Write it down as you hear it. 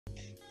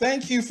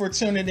Thank you for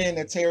tuning in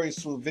to Terry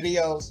Swoop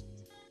Videos.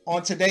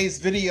 On today's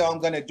video, I'm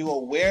going to do a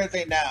Where Are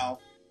They Now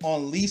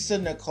on Lisa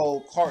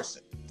Nicole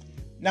Carson.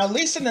 Now,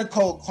 Lisa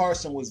Nicole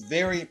Carson was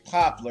very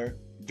popular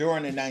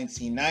during the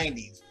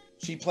 1990s.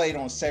 She played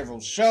on several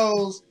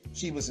shows,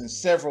 she was in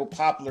several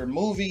popular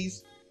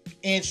movies,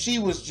 and she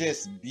was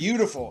just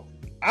beautiful.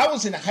 I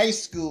was in high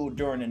school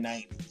during the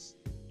 90s,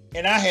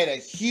 and I had a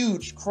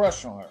huge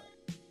crush on her.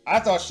 I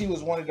thought she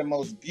was one of the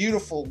most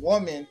beautiful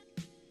women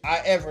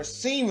I ever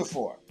seen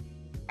before.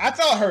 I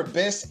thought her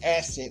best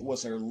asset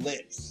was her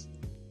lips.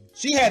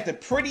 She had the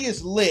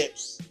prettiest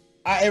lips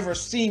I ever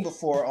seen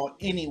before on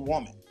any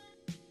woman.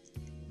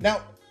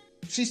 Now,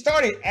 she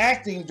started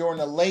acting during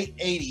the late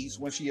 80s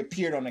when she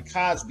appeared on The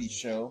Cosby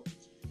Show.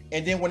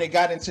 And then when it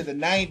got into the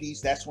 90s,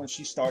 that's when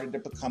she started to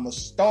become a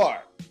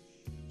star.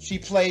 She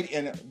played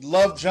in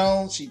Love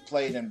Jones. She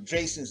played in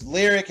Jason's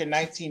Lyric in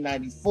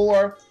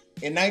 1994.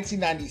 In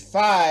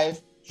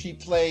 1995, she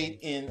played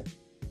in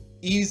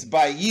Eased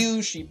by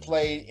You. She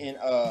played in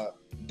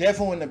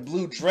Devil in the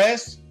Blue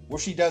Dress, where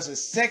she does a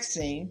sex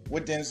scene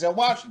with Denzel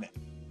Washington.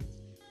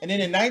 And then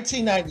in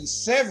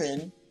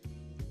 1997,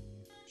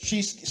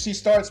 she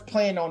starts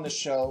playing on the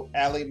show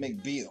Ally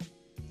McBeal.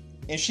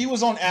 And she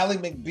was on Ally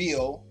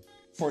McBeal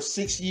for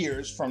 6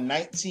 years, from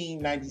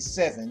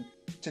 1997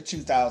 to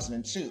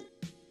 2002.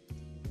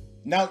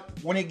 Now,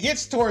 when it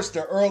gets towards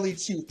the early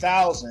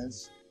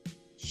 2000s,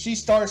 she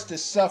starts to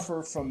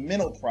suffer from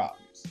mental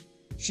problems.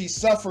 She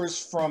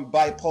suffers from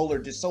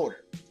bipolar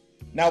disorder.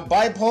 Now,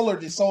 bipolar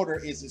disorder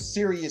is a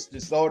serious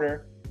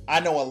disorder. I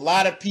know a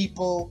lot of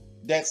people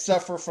that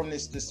suffer from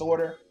this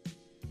disorder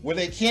where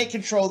they can't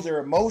control their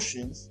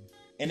emotions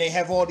and they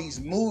have all these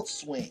mood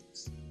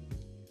swings.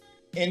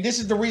 And this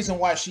is the reason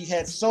why she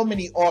had so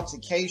many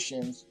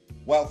altercations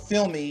while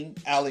filming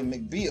Ally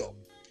McBeal.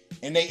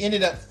 And they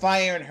ended up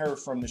firing her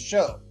from the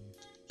show.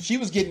 She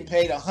was getting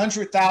paid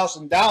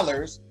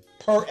 $100,000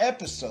 per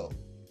episode.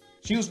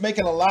 She was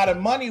making a lot of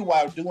money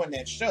while doing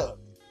that show.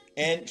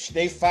 And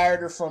they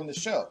fired her from the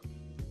show.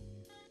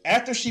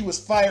 After she was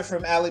fired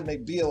from Ally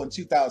McBeal in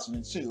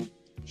 2002,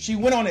 she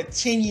went on a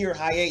 10-year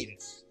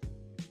hiatus.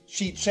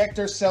 She checked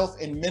herself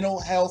in mental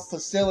health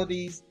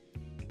facilities,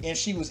 and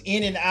she was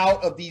in and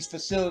out of these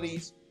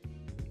facilities,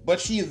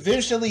 but she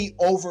eventually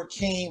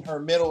overcame her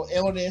mental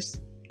illness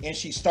and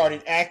she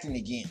started acting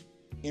again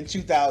in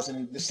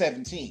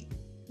 2017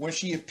 when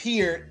she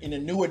appeared in a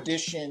New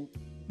Edition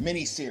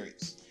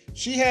miniseries.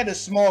 She had a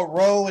small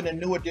role in the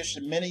New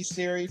Edition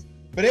miniseries,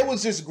 but it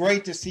was just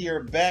great to see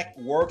her back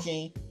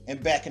working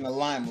and back in the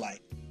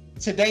limelight.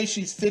 Today,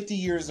 she's 50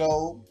 years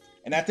old,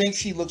 and I think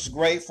she looks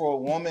great for a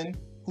woman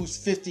who's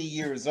 50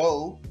 years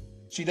old.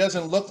 She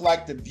doesn't look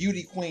like the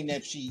beauty queen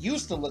that she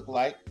used to look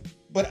like,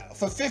 but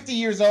for 50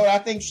 years old, I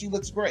think she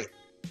looks great.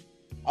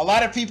 A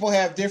lot of people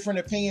have different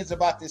opinions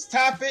about this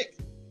topic.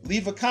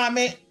 Leave a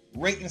comment,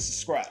 rate, and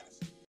subscribe.